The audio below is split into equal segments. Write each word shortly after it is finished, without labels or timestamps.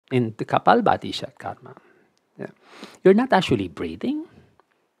in the Kapalbhati Shatkarma, yeah, you're not actually breathing.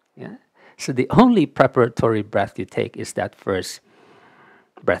 Yeah. So the only preparatory breath you take is that first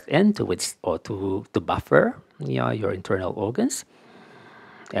breath in to or to buffer, your internal organs,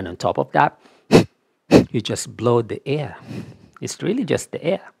 and on top of that, you just blow the air. It's really just the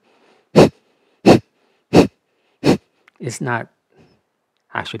air. It's not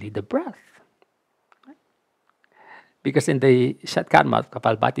actually the breath. Because in the Shatkarma of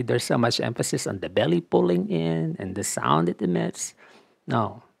Kapalbhati, there's so much emphasis on the belly pulling in and the sound it emits.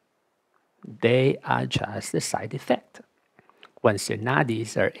 No, they are just the side effect. Once your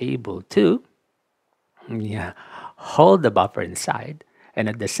nadis are able to hold the buffer inside, and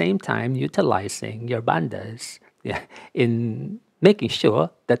at the same time utilizing your bandhas in making sure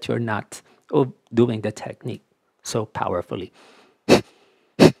that you're not doing the technique so powerfully.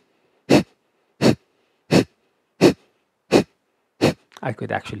 I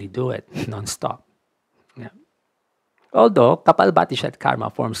could actually do it non-stop. Yeah. Although Kapalbhati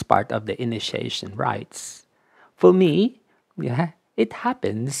Shatkarma forms part of the initiation rites, for me, it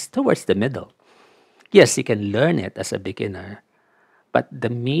happens towards the middle. Yes, you can learn it as a beginner, but the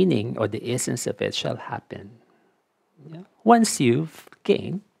meaning or the essence of it shall happen once you've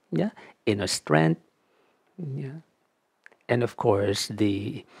gained inner strength, and of course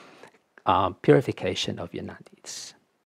the purification of your nadis.